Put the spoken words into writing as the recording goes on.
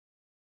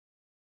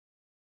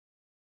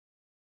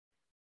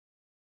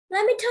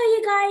let me tell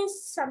you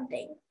guys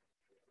something.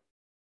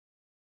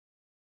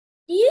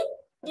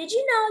 Did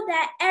you know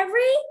that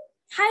every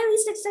highly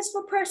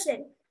successful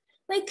person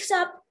wakes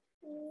up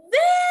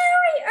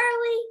very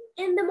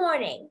early in the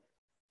morning?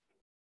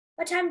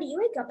 What time do you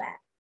wake up at?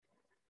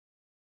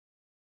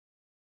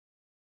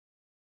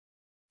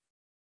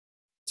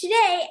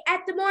 Today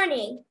at the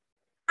morning,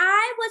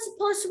 I was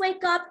supposed to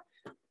wake up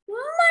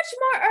much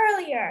more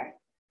earlier,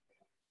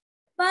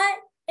 but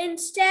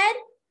instead,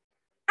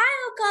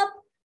 I woke up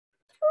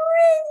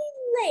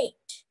pretty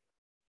late.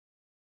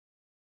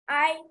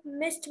 I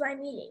missed my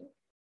meeting.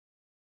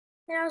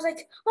 And I was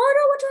like, oh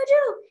no, what do I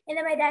do? And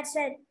then my dad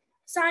said,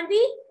 Sanvi,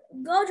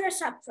 go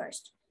dress up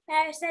first. And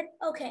I said,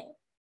 okay.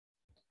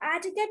 I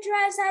had to get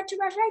dressed, I had to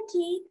brush my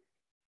teeth.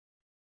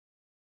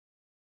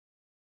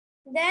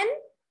 Then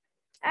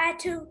I had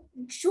to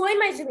join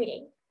my Zoom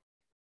meeting.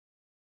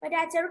 My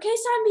dad said, okay,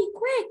 Sanvi,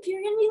 quick,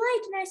 you're gonna be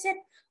late. And I said,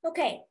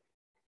 okay.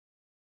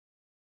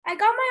 I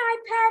got my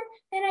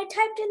iPad and I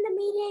typed in the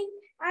meeting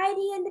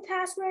ID and the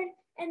password,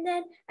 and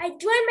then I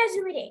joined my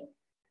Zoom meeting.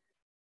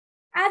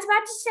 I was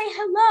about to say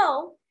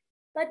hello,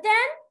 but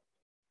then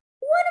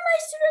one of my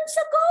students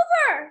took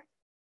over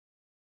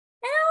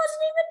and I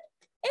wasn't even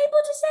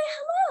able to say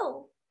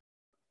hello.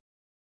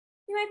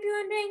 You might be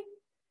wondering,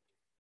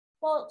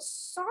 well,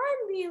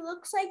 Sanvi,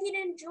 looks like you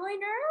didn't join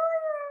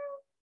earlier.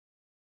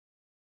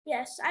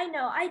 Yes, I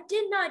know, I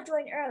did not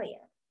join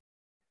earlier.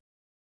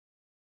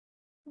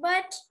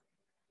 But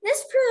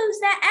this proves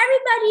that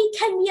everybody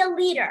can be a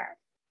leader.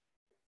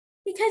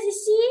 Because you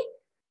see,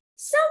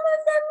 some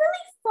of them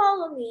really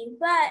follow me,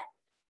 but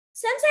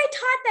since I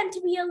taught them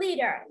to be a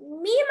leader,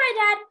 me and my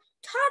dad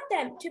taught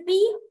them to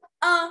be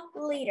a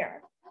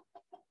leader.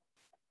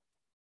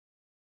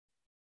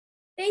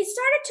 They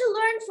started to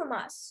learn from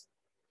us.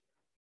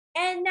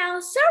 And now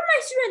some of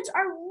my students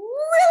are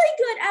really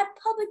good at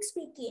public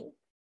speaking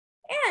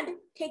and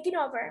taking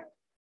over.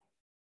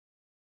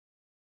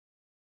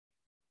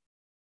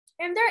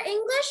 And their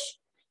English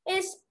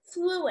is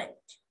fluent.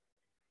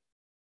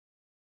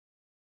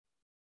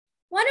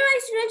 One of my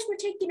students were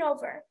taking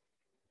over.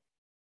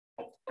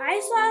 I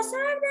saw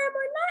some of them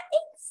were not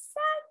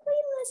exactly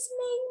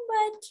listening,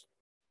 but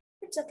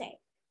it's okay.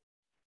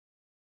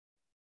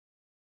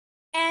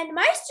 And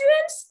my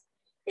students,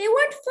 they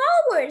weren't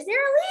followers, they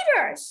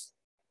were leaders.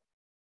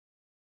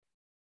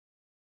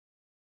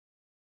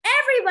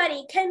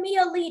 Everybody can be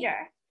a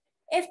leader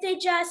if they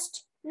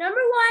just,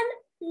 number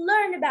one,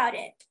 learn about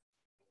it.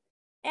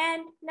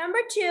 And number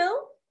two,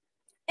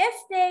 if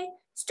they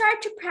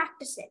start to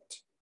practice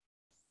it.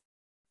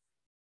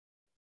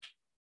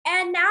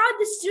 And now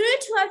the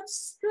student who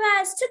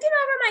has taken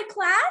over my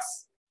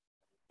class,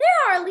 they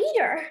are a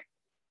leader.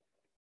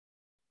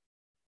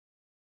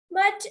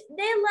 But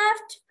they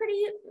left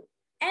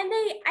and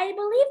I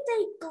believe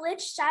they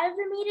glitched out of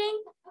the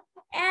meeting,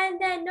 and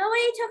then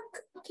nobody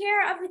took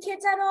care of the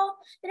kids at all.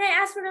 Then I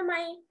asked one of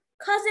my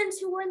cousins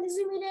who were in the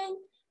Zoom meeting,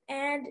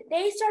 and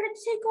they started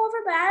to take over,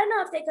 but I don't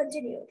know if they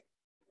continued.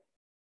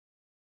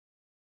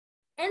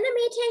 In the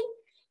meeting,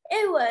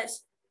 it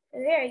was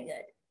very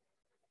good.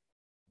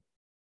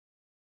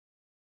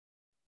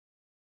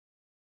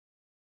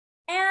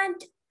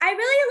 And I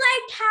really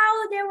liked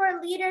how there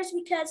were leaders,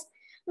 because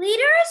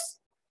leaders,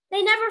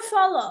 they never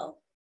follow.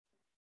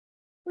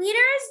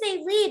 Leaders,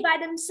 they lead by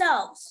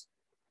themselves.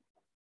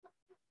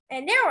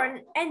 And they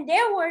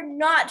were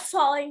not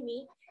following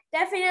me.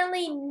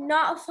 Definitely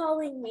not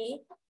following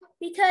me,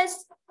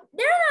 because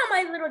they're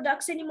not my little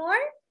ducks anymore.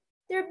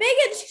 They're big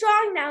and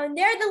strong now, and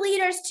they're the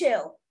leaders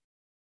too.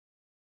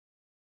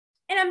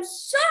 And I'm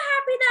so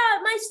happy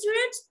that my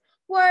students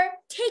were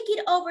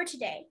taking over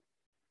today.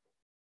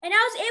 And I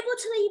was able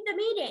to leave the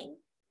meeting,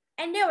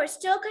 and they were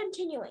still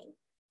continuing.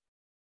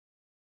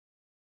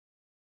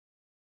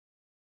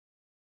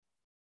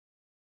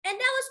 And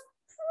that was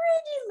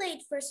pretty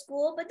late for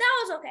school, but that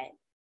was okay.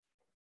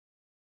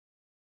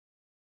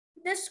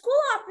 The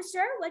school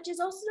officer, which is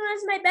also known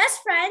as my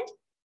best friend,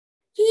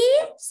 he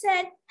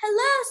said,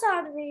 hello,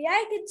 Sanvi,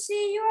 I can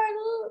see you are a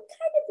little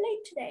kind of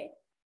late today.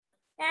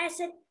 And I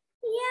said,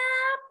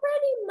 yeah,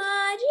 pretty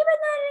much. Even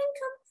though I didn't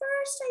come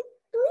first, I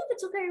believe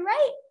it's okay,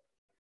 right?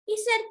 He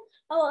said,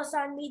 oh,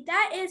 Sanvi,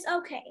 that is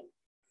okay.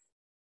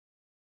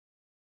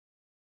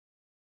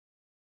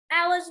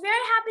 I was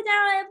very happy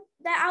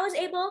that I was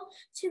able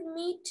to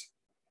meet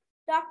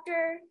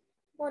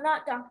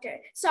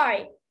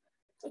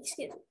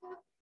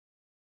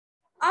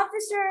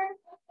Officer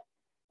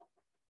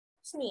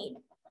Sneed.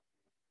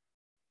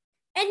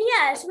 And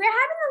yes, we're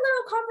having a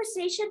little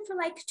conversation for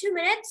like 2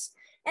 minutes.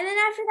 And then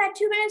after that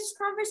 2 minutes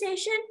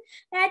conversation,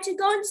 I had to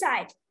go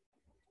inside.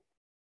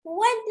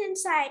 Went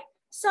inside,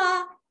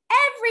 saw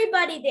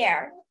everybody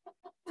there.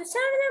 But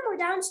some of them were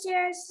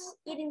downstairs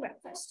eating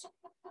breakfast.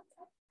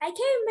 I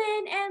came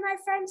in and my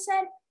friend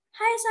said,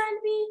 hi,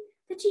 Sanvi,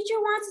 the teacher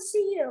wants to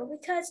see you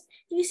because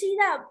do you see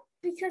that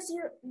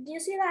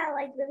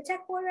like the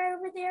tech board right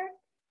over there?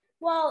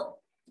 Well,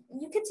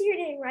 you can see your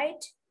name,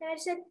 right? And I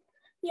said,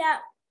 yeah,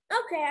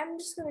 okay, I'm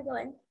just gonna go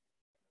in.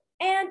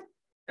 And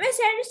Miss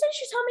Anderson,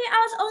 she told me I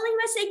was only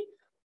missing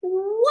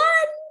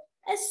one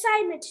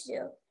assignment to do.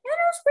 And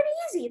it was pretty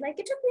easy. Like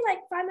it took me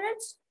like 5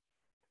 minutes.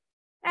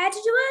 I had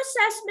to do an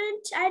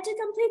assessment. I had to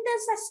complete the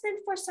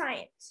assessment for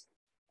science.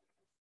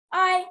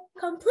 I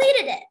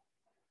completed it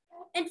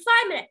in 5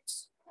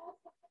 minutes.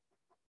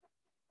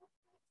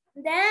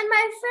 Then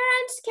my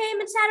friends came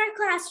and sat in our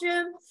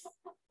classroom,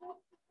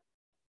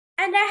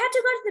 and I had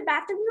to go to the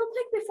bathroom real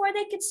quick before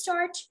they could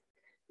start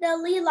the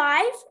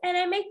live. And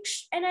I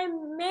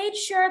made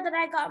sure that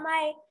I got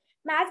my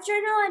math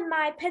journal and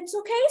my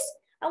pencil case.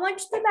 I went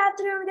to the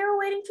bathroom. They were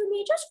waiting for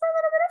me just for a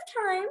little bit of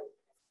time.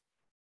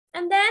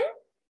 And then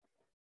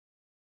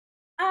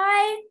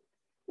I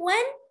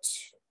went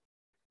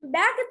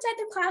back inside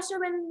the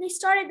classroom and they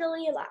started the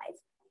live.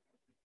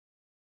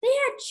 They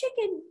had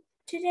chicken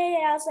today,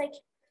 and I was like,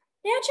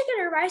 they had chicken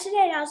and rice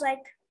today, and I was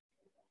like,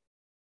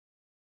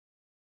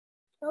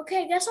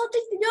 okay, guess I'll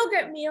take the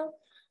yogurt meal.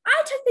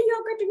 I took the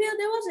yogurt meal.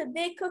 There was a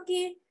big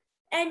cookie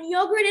and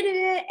yogurt in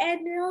it,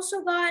 and they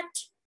also got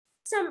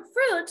some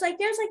fruits. Like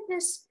there's like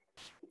this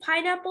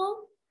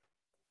pineapple,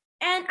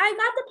 and I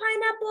got the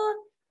pineapple,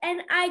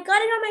 and I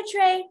got it on my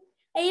tray.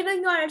 I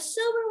even got a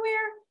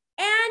silverware,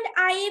 and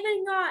I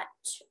even got,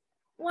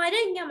 well, I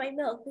didn't get my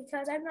milk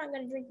because I'm not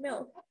gonna drink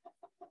milk.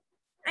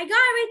 I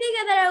got everything,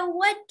 and then I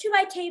went to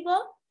my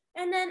table,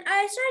 and then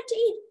I started to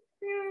eat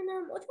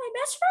with my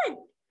best friend.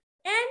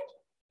 And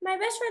my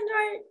best friends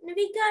are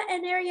Navika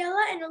and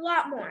Ariella and a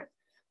lot more.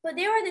 But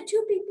they were the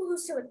 2 people who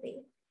stood with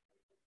me.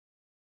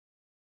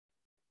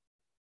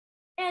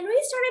 And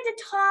we started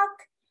to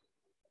talk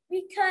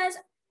because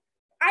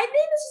I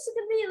think this is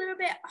going to be a little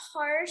bit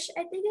harsh.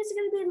 I think it's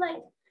going to be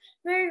like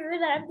very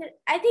rude. I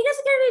think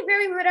it's going to be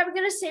very rude. I'm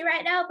going to say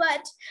right now,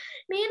 but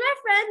me and my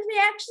friends, we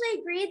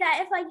actually agreed that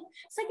if like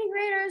 2nd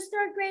graders,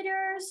 3rd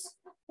graders,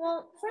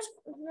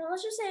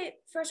 let's just say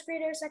 1st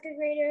graders, 2nd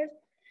graders,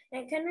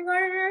 and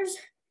kindergartners,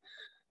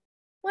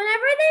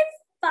 whenever they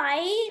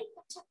fight,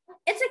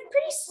 it's like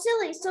pretty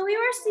silly. So we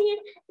were seeing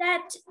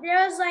that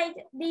there was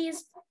like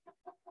these,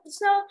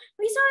 so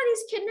we saw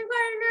these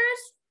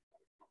kindergartners,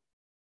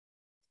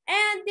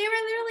 and they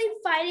were literally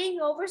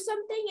fighting over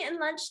something in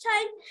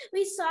lunchtime.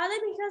 We saw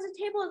them because the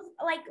table was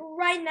like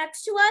right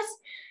next to us,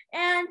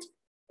 and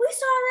we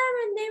saw them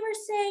and they were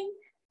saying,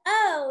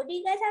 oh, do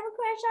you guys have a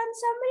crush on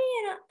somebody?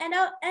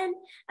 And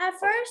at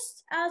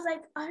first I was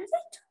like, are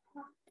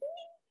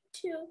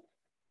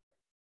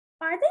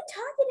they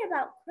talking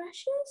about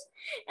crushes?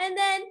 And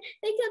then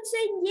they kept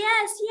saying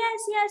yes.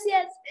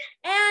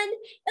 And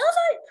it was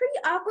like pretty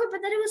awkward, but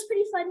then it was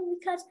pretty funny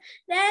because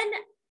then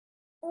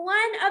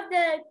one of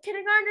the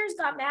kindergartners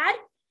got mad,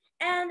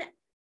 and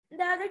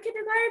the other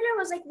kindergartner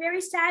was like very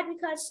sad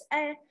because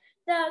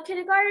the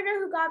kindergartner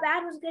who got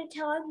mad was going to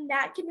tell him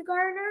that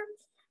kindergartner.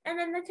 And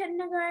then the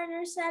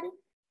kindergartner said,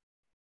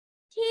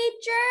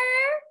 teacher,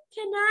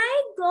 can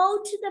I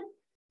go to the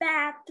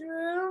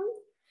bathroom?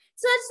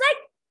 So it's like,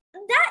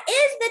 that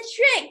is the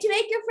trick to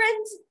make your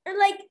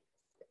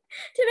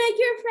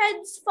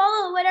friends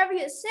follow whatever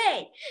you say.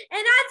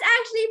 And that's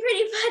actually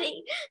pretty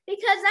funny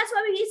because that's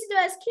what we used to do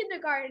as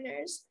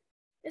kindergartners.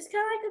 It's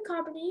kind of like a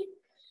comedy.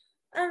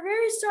 I'm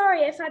very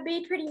sorry if I'm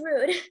being pretty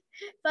rude,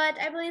 but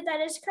I believe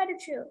that is kind of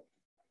true.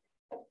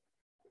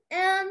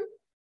 And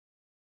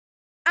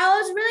I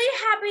was really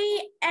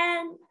happy,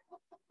 and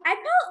I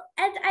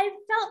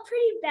felt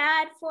pretty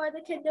bad for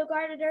the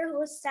kindergartner who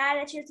was sad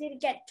that she was going to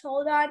get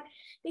told on,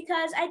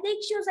 because I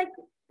think she was like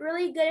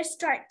really gonna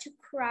start to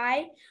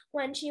cry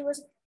when she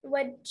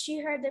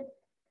heard the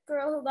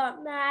girl who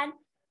got mad.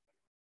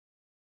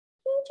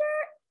 Teacher,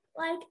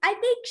 like I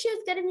think she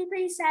was gonna be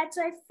pretty sad,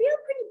 so I feel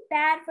pretty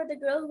bad for the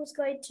girl who was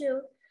going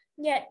to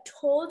get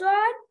told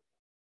on.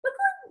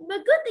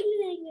 But good thing she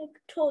didn't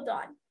get told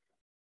on.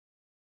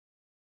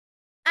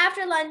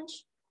 After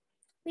lunch,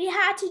 we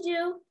had to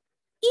do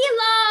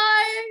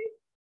ELAR.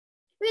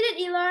 We did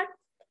ELAR.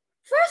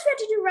 First, we had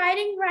to do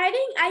writing.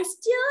 I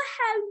still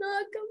have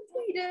not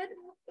completed.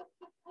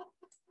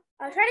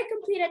 I'll try to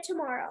complete it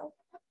tomorrow.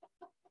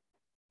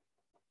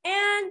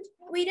 And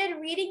we did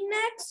reading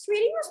next.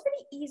 Reading was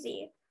pretty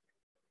easy.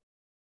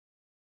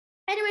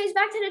 Anyways,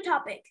 back to the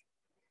topic.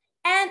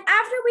 And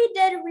after we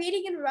did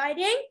reading and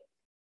writing,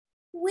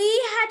 we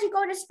had to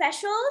go to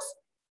specials.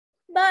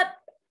 But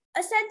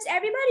since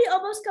everybody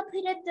almost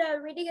completed the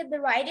reading and the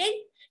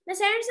writing,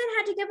 Miss Anderson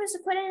had to give us a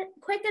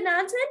quick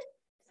announcement.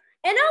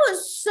 And I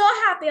was so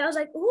happy. I was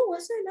like, ooh,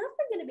 what's the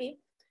announcement going to be?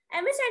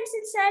 And Miss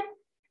Anderson said,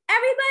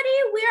 everybody,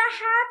 we are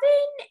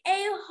having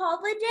a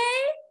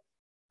holiday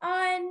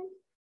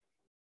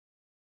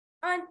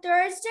on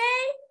Thursday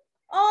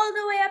all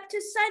the way up to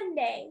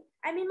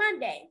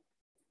Monday.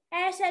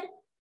 And I said,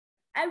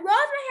 I rolled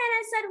my hand and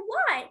I said,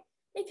 why?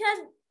 Because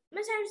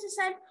Miss Anderson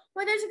said,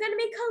 well, there's going to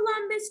be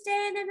Columbus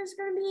Day, and then there's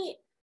going to be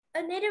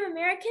a Native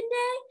American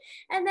Day,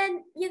 and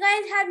then you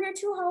guys have your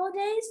 2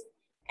 holidays,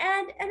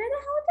 and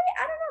another holiday,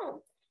 I don't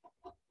know.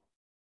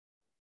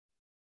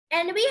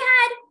 And we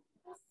had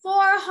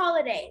 4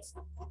 holidays.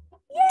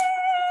 Yay!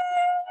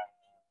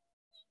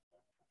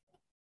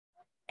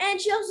 And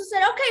she also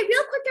said, okay,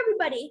 real quick,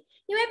 everybody.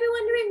 You might be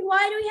wondering,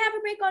 why do we have a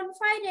break on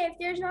Friday if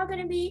there's not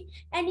going to be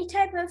any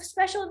type of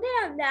special day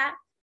on that?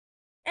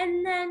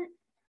 And then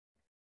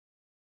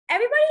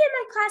everybody in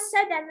my class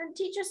said that, and the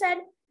teacher said,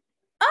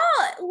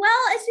 oh,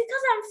 well, it's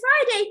because on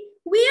Friday,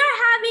 we are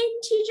having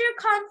teacher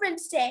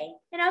conference day.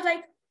 And I was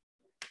like,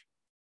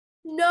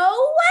 no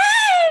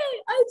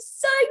way! I'm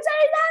so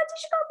excited to have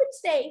teacher conference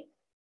day.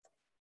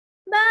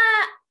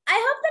 But I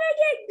hope that I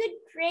get good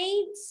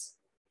grades,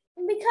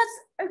 because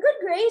good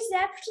grades, they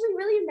actually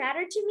really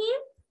matter to me.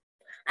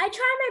 I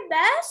try my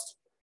best,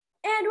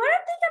 and what I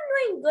think I'm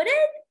doing good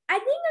in, I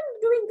think I'm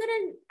doing good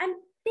in,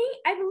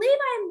 I believe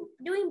I'm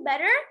doing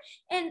better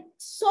in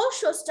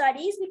social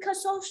studies,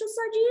 because social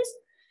studies,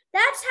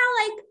 that's how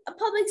like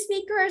public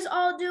speakers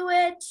all do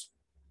it.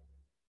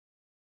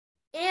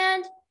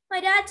 And my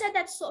dad said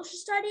that social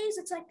studies,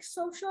 it's like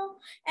social,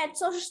 and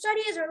social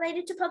studies is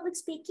related to public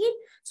speaking.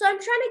 So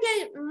I'm trying to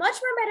get much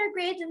more better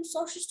grades in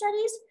social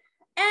studies.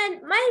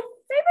 And my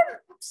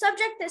favorite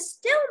subject is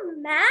still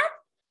math,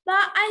 but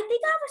I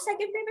think I have a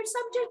second favorite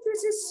subject,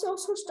 which is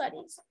social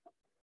studies.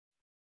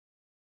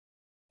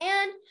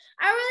 And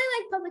I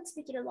really like public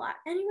speaking a lot.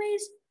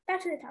 Anyways,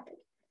 back to the topic.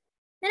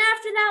 Then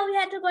after that, we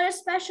had to go to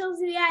specials.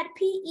 We had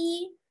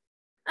PE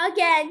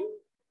again.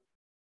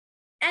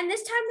 And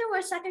this time there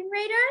were second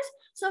graders.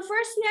 So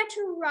first we had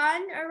to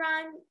run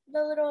around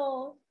the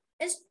little,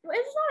 it's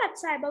not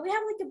outside, but we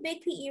have like a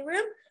big PE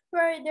room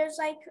where there's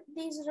like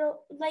these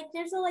little, like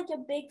there's like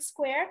a big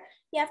square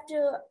you have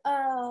to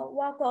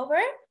walk over.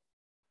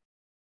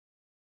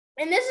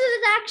 And this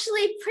is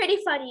actually pretty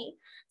funny.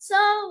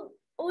 So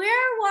we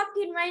were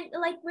walking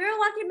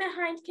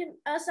behind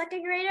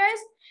second graders,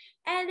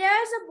 and there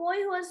was a boy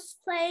who was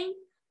playing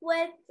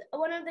with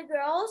one of the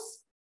girls,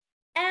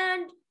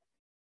 and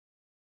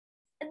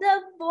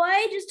the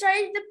boy just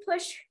started to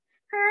push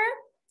her,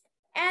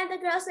 and the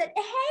girl said,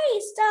 hey,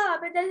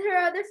 stop. And then her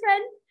other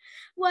friend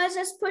was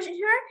just pushing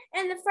her,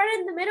 and the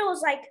friend in the middle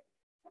was like,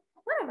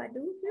 what am I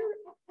doing here?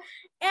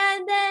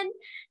 And then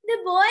the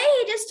boy,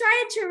 he just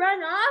started to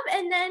run off,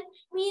 and then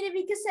me and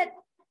Avika said,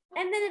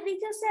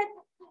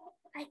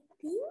 I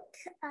think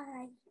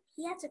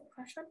he has a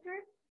crush on her,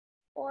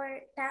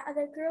 or that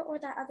other girl, or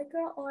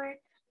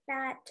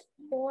that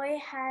boy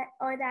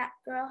or that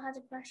girl has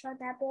a crush on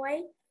that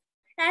boy.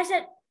 And I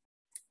said,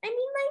 I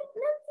mean, like,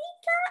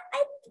 Navika,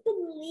 I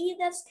believe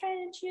that's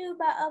kind of true,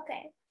 but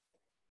okay.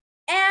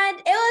 And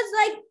it was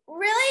like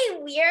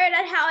really weird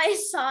at how I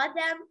saw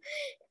them.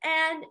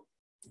 And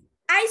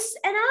I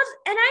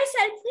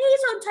said,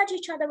 please don't touch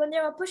each other when they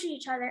were pushing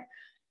each other.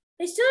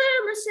 They still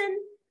didn't listen.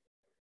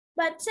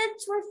 But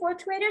since we're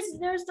fourth graders,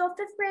 there's no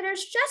fifth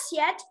graders just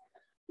yet.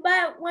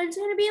 But when it's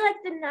going to be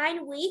like the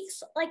 9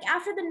 weeks, like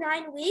after the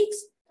 9 weeks,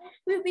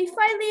 we'll be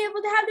finally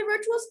able to have the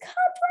virtuals come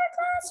to our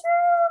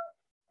classroom.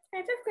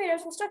 And fifth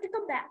graders will start to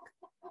come back.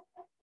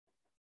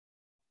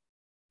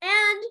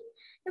 And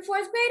the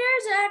fourth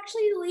graders are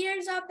actually the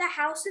leaders of the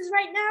houses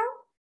right now.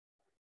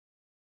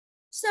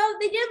 So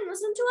they didn't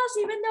listen to us,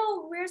 even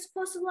though we're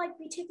supposed to like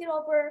be taken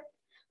over.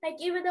 Like,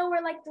 even though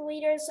we're like the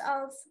leaders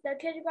of the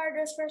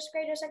kindergartners, first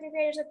graders, second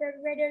graders, and third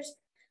graders,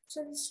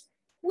 since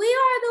we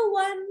are the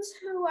ones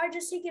who are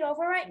just taking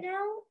over right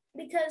now,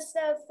 because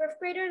the fifth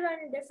graders are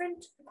in a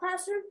different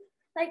classroom,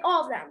 like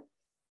all of them.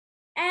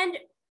 And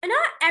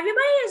not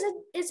everybody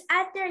is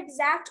at their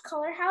exact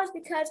color house,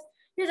 because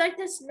there's like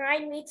this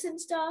 9 weeks and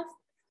stuff.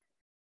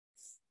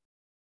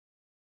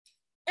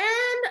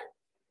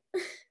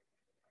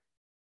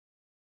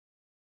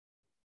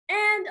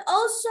 And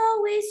also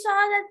we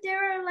saw that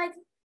there were like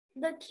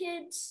the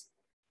kids,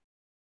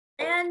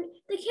 and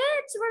the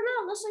kids were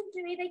not listening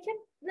to me.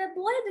 The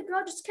boy and the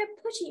girl just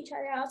kept pushing each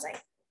other. I was like,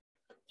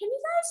 can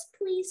you guys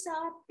please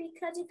stop?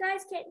 Because you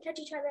guys can't touch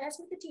each other. That's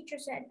what the teacher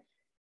said.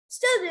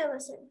 Still didn't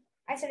listen.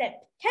 I said it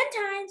 10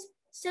 times,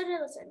 still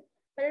didn't listen.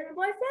 But then the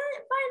boy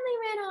finally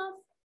ran off,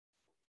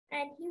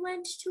 and he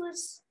went to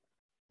his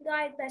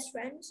guy's best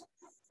friend.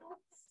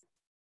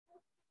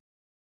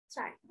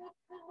 Sorry.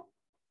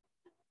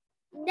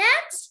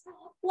 Next,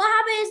 what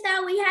happened is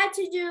that we had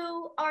to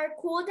do our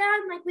cool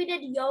down, like we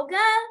did yoga.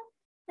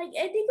 Like,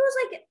 I think it was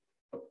like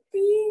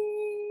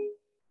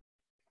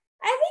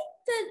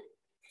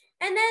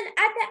and then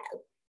at the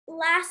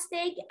last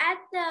thing, at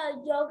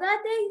the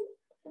yoga thing,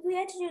 we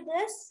had to do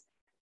this.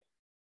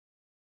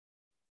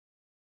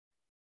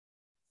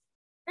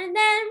 And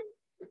then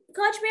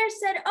Coach Bear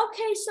said,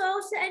 okay, so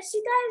as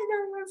you guys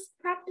know, we're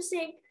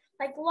practicing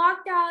like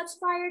lockdowns,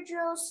 fire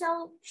drills,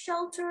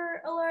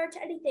 shelter alert,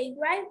 anything,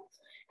 right?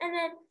 And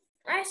then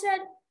I said,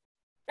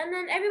 and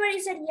then everybody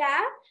said,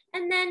 yeah.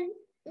 And then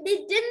they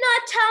did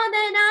not tell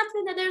the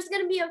announcement that there's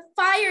going to be a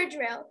fire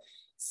drill.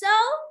 So,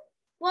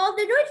 well,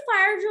 they're doing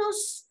fire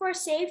drills for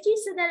safety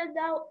so that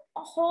the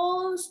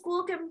whole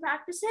school can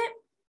practice it.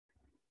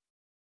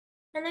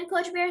 And then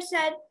Coach Bear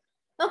said,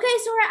 okay,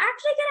 so we're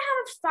actually going to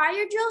have a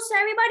fire drill, so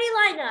everybody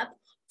line up.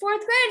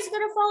 Fourth grade is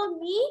going to follow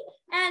me,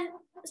 and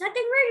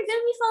second grade is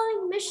going to be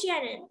following Miss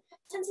Shannon.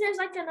 since there's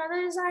like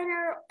another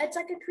designer, it's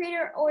like a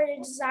creator or a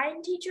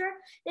design teacher,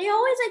 they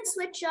always like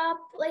switch up,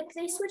 like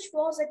they switch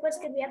roles, like what's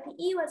gonna be at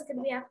PE, what's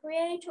gonna be at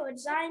create or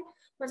design,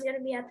 what's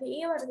gonna be at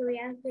PE, what's gonna be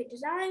at create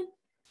design.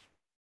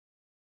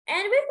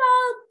 And we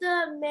followed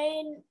the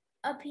main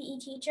PE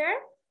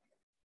teacher.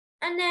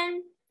 And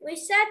then we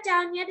sat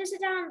down, you had to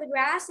sit down on the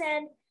grass,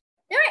 and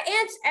there were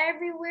ants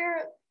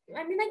everywhere.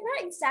 I mean, like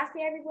not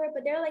exactly everywhere,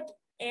 but they're like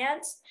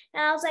ants.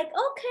 And I was like, okay, I'm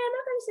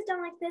not gonna sit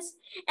down like this.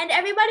 And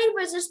everybody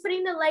was just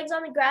putting the legs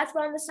on the grass,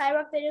 but on the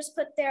sidewalk, they just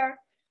put their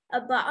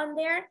butt on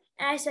there.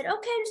 And I said,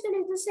 okay, I'm just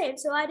gonna do the same.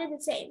 So I did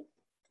the same.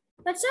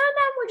 But some of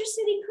them were just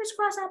sitting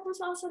crisscross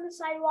applesauce on the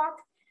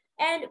sidewalk.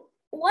 And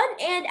one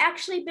ant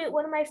actually bit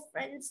one of my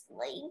friend's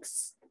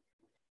legs.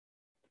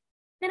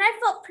 And I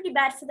felt pretty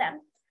bad for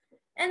them.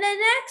 And then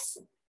next,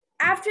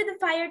 after the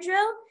fire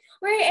drill,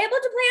 we were able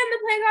to play on the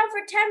playground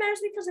for 10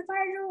 minutes because the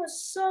fire drill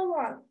was so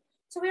long.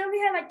 So we only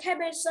had like 10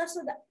 minutes left.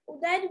 So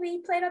then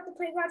we played on the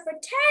playground for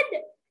 10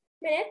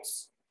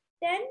 minutes.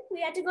 Then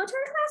we had to go to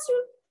our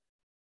classroom.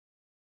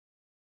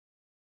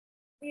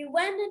 We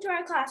went into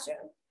our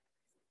classroom.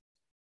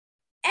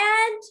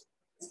 And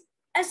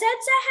since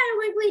I had a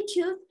wiggly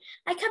tooth,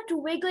 I kept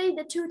wiggling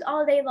the tooth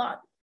all day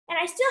long. And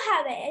I still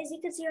have it, as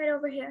you can see right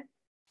over here.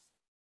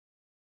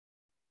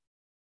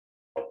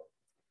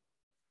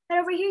 Right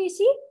over here, you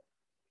see?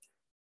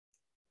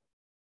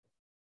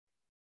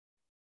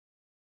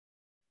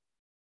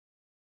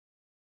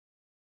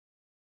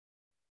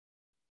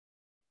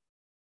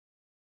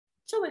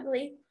 So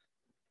wiggly.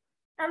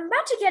 I'm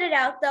about to get it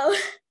out though.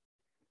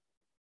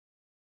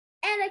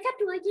 And I kept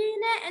wiggling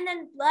it, and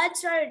then blood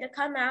started to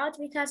come out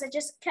because I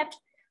just kept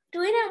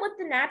doing it with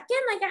the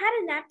napkin. Like I had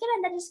a napkin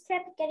and I just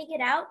kept getting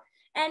it out.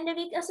 And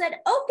Navika said,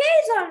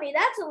 okay, Sanvi,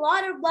 that's a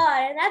lot of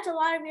blood and that's a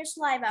lot of your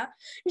saliva.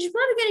 You should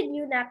probably get a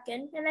new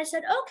napkin. And I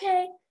said,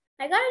 okay.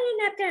 I got a new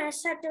napkin and I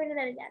started doing it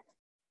again.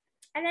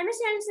 And then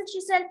Miss Anderson,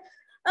 she said,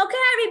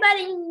 okay,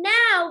 everybody,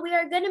 now we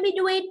are going to be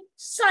doing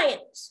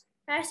science.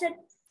 And I said,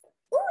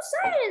 ooh,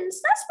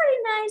 science, that's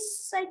pretty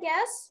nice, I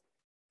guess.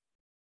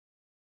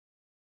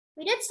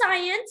 We did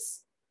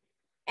science.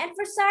 And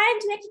for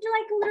science, we had to do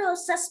like a little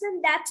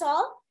assessment, that's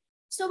all.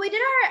 So we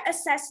did our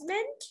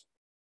assessment.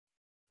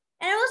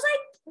 And it was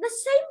like the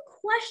same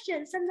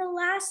question from the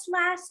last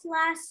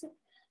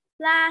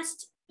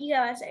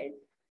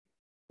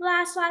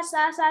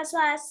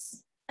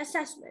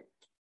assessment.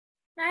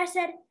 And I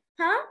said,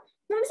 huh?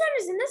 Miss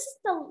Anderson, this is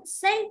the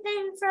same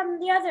thing from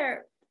the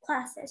other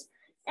classes.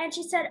 And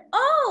she said,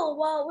 oh,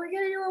 well, we're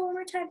going to do it one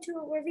more time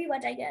to review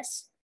it, I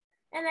guess.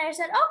 And I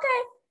said,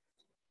 okay.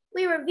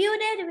 We reviewed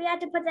it and we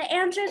had to put the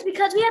answers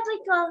because we had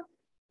like a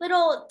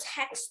little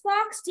text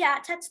box.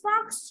 Yeah, text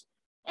box.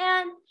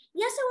 And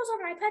yes, it was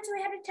on my iPad, so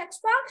we had a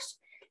text box.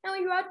 And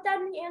we wrote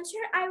down the answer.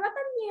 I wrote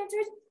down the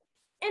answers.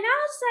 And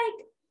I was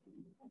like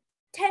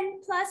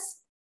 10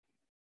 plus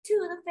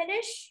to the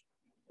finish.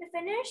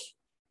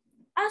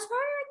 I was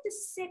probably like the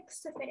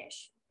 6th to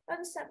finish. Or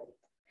the 7th.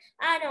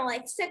 I don't know,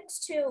 like 6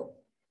 to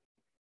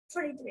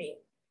 23.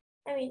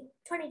 I mean,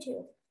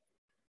 22.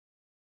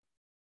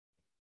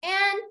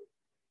 And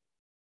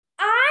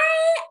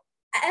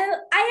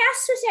I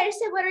asked Miss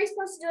Anderson, what are we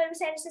supposed to do? And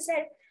Miss Anderson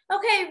said,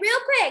 okay, real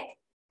quick,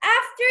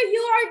 after you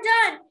are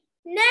done,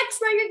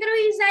 next what you're going to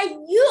do is that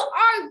you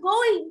are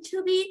going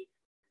to be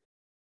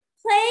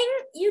playing,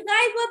 you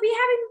guys will be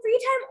having free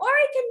time, or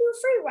I can do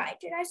free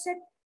ride. And I said,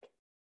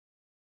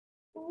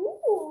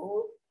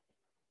 ooh.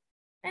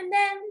 And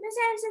then Miss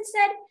Anderson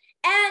said,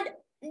 and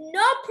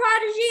no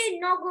Prodigy,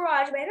 no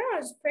Garage Band. It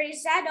was pretty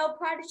sad, no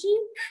Prodigy.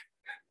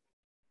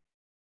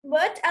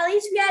 But at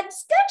least we had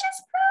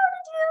Sketches Pro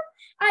to do.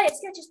 I had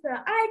Sketches Pro.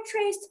 I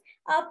traced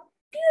a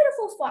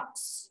beautiful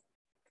fox,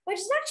 which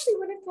is actually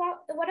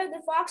one of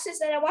the foxes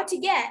that I want to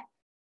get.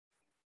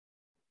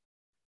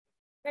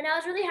 And I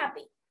was really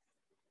happy.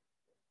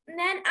 And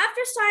then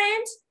after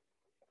science,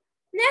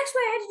 next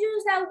what I had to do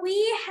is that we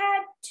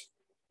had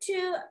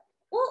to,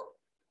 well,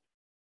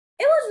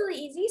 it was really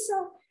easy.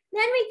 So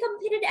then we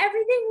completed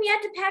everything. We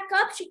had to pack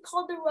up. She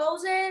called the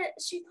rows. And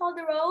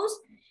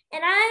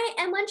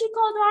when she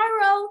called our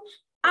row,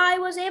 I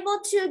was able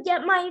to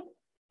get a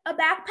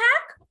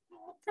backpack.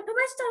 I put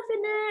my stuff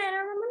in there and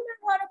I remember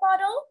my water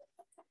bottle.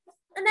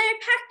 And then I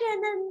packed it, and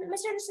then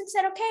Mr. Anderson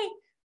said, okay,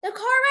 the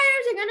car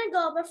riders are gonna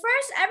go, but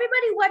first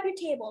everybody wipe your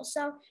tables.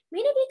 So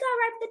me and Navika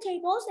wiped the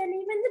tables and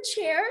even the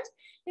chairs,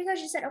 because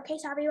she said, okay,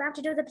 Sanvi, you have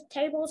to do the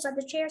tables and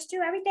the chairs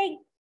too,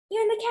 everything.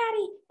 You're in the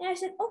caddy. And I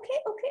said, okay.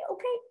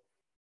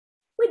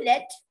 We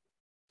did it.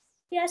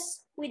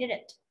 Yes, we did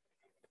it.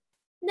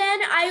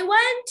 Then I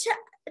went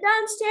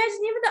downstairs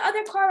and even the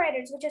other car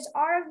riders, which is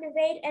Arav,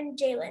 Navade, and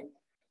Jalen.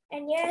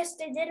 And yes,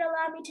 they did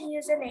allow me to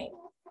use their name.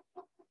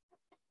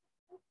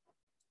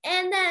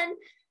 And then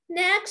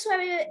next,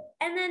 we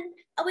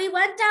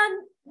went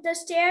down the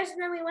stairs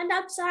and then we went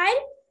outside.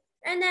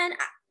 And then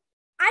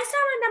I saw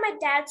that my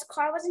dad's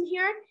car wasn't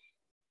here.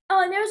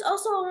 Oh, and there was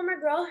also a woman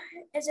girl,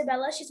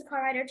 Isabella. She's a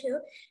car rider too.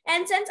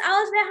 And since I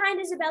was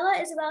behind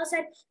Isabella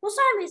said, well,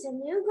 Sanvi,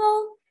 you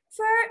go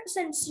first,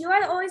 since you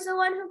are always the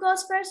one who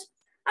goes first.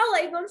 I'll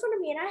let you go in front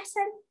of me. And I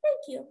said,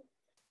 thank you.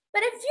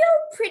 But I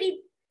feel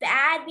pretty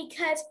bad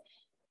because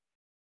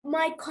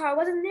my car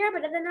wasn't there.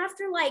 But then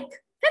after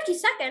like 50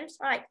 seconds,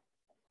 like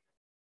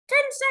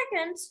 10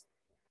 seconds,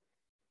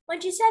 when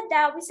she said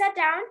that, we sat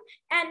down,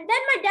 and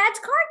then my dad's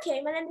car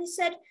came, and then he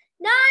said,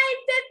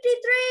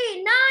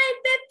 9:53,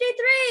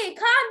 9:53,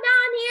 come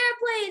down here,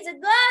 please,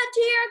 and go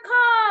to your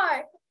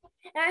car.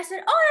 And I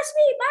said, oh, that's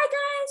me, bye,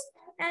 guys.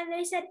 And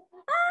they said,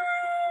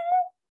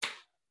 bye.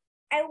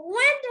 I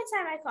went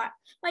inside my car.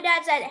 My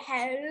dad said,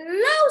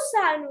 hello,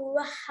 son,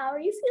 how are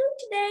you feeling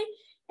today?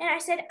 And I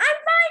said, I'm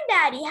fine,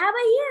 Daddy, how about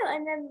you?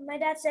 And then my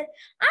dad said,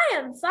 I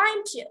am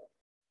fine too.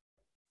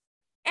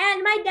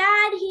 And my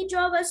dad, he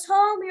drove us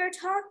home. We were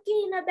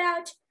talking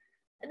about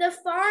the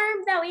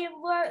farm that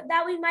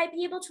we might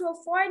be able to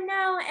afford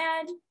now,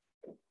 and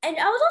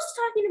I was also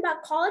talking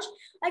about college.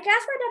 Like, I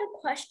asked my dad a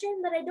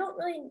question that I didn't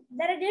really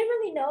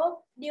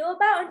knew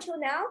about until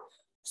now.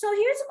 So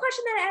here's a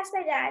question that I asked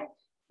my dad.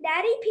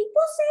 Daddy,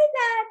 people say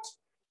that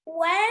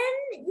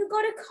when you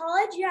go to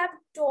college, you have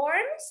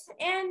dorms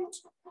and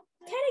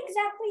can't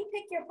exactly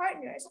pick your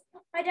partners.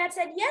 My dad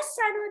said, yes,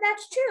 Sanu,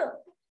 that's true.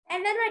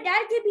 And then my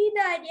dad gave me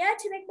the idea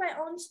to make my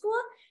own school,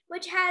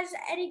 which has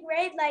any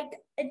grade, like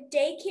a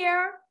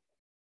daycare,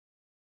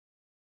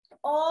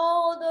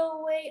 all the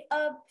way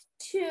up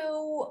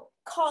to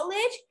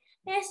college.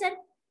 And I said,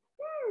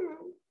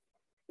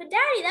 but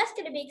Daddy, that's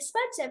going to be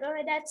expensive. And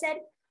my dad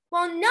said,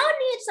 well, no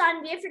need,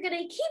 Sanvi, if you're going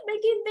to keep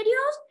making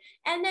videos,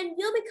 and then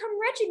you'll become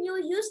rich and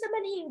you'll use the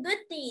money in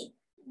good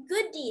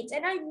deeds.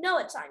 And I know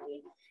it,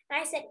 Sanvi.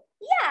 And I said,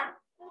 yeah.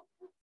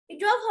 We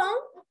drove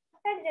home.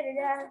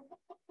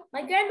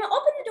 My grandma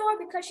opened the door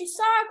because she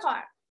saw our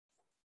car.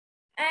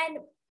 And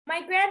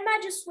my grandma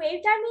just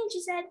waved at me and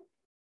she said,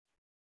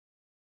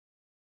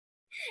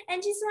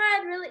 and she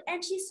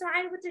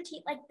smiled with her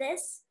teeth like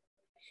this.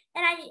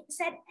 And I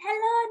said,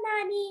 hello,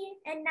 Nani.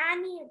 And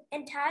Nani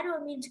in Taro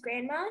means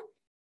grandma.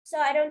 So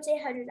I don't say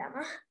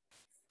Harudama.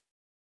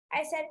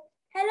 I said,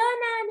 hello,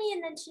 Nani.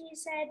 And then she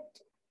said,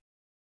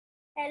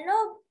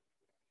 hello.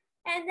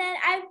 And then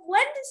I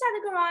went inside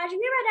the garage. Me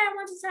and my dad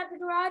went inside the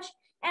garage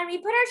and we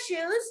put our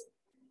shoes.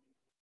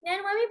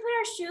 Then when we put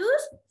our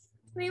shoes,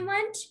 we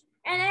went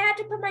and I had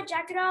to put my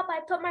jacket up. I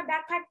put my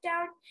backpack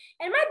down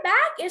and my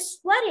back is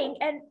sweating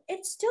and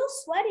it's still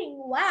sweating.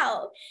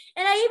 Wow.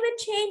 And I even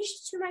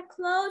changed to my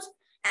clothes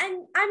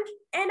and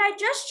I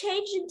just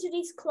changed into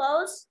these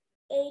clothes.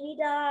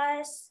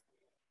 Adidas.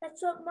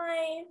 That's what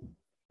my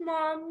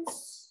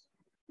mom's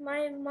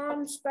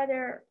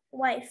brother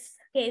wife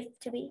gave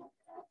to me.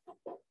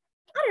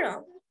 I don't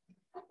know.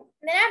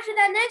 And then after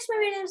that, next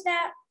movie is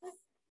that,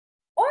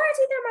 or it's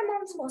either my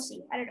mom's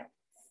mostly, I don't know.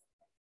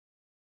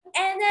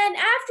 And then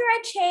after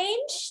I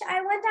changed,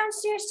 I went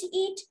downstairs to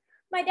eat.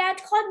 My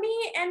dad called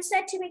me and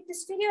said to make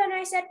this video, and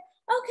I said,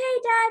 okay,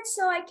 Dad.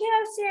 So I came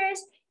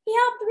upstairs. He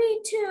helped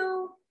me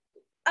to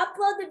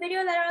upload the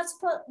video that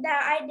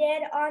I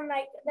did on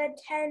like the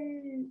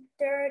 10th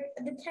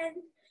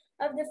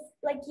of the,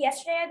 like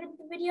yesterday I did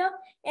the video,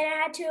 and I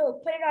had to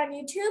put it on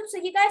YouTube. So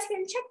you guys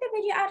can check the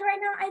video out right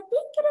now. I think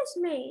it is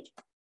made.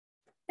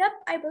 Yep,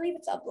 I believe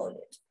it's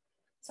uploaded.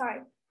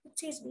 Sorry,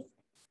 excuse me.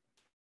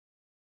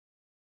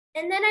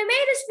 And then I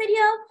made this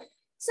video.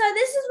 So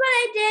this is what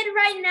I did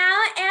right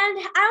now. And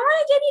I want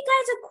to give you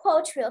guys a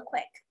quote real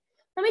quick.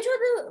 Let me tell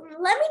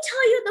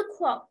you the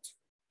quote.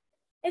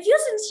 If you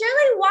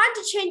sincerely want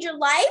to change your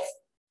life,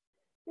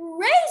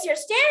 raise your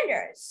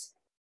standards.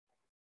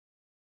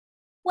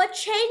 What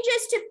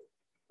changes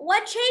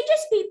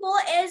people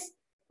is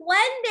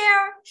when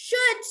their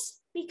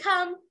shoulds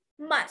become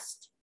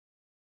must.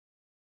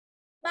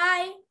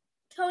 By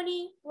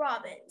Tony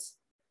Robbins.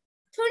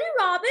 Tony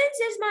Robbins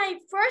is my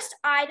first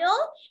idol.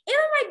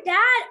 Even my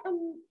dad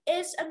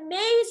is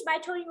amazed by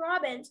Tony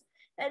Robbins.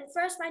 And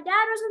first my dad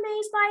was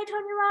amazed by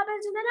Tony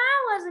Robbins, and then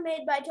I was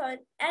amazed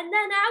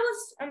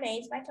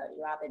by Tony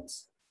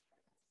Robbins.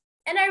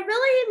 And I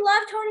really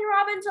love Tony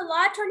Robbins a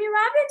lot. Tony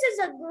Robbins is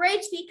a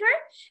great speaker,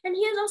 and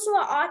he is also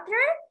an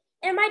author.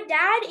 And my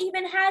dad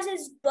even has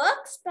his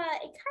books,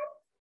 but it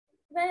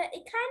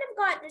kind of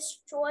got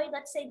destroyed,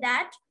 let's say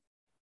that.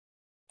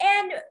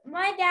 And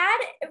my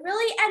dad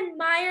really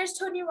admires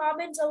Tony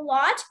Robbins a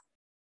lot.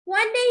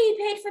 One day he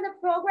paid for the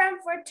program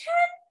for $10,000.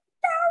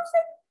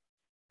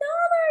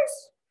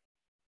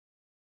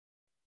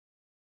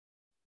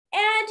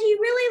 And he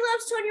really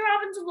loves Tony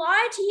Robbins a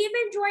lot. He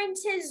even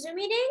joins his Zoom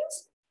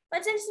meetings.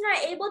 But since he's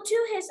not able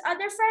to, his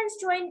other friends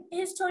join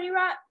Tony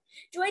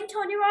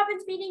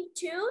Robbins meeting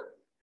too,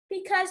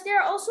 because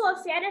they're also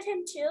a fan of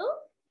him too.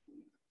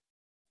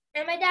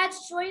 And my dad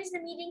joins the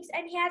meetings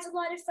and he has a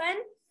lot of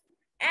fun.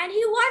 And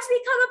he wants to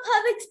become a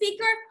public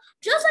speaker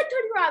just like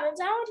Tony Robbins.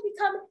 I want to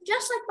become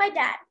just like my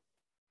dad.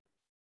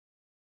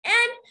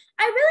 And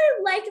I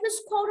really like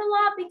this quote a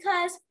lot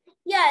because,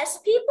 yes,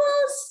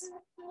 people's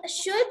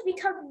should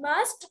become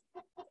must,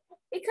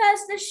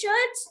 because the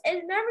shoulds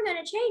is never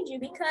going to change you,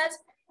 because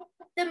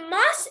the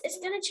must is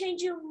going to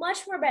change you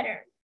much more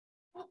better.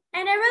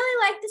 And I really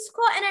like this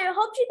quote, and I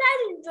hope you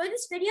guys enjoyed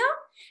this video.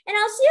 And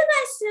I'll see you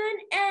guys soon.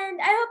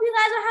 And I hope you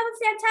guys will have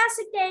a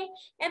fantastic day.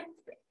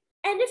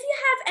 And if you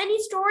have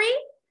any story,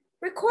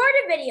 record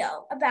a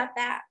video about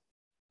that.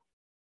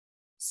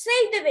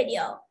 Save the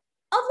video.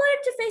 Upload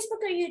it to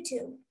Facebook or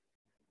YouTube.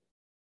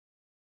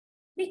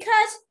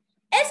 Because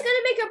it's going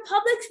to make your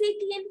public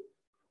speaking,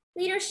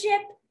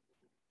 leadership,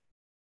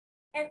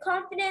 and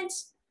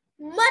confidence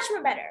much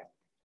more better.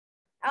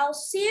 I'll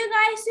see you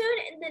guys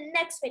soon in the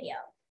next video.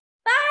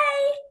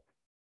 Bye!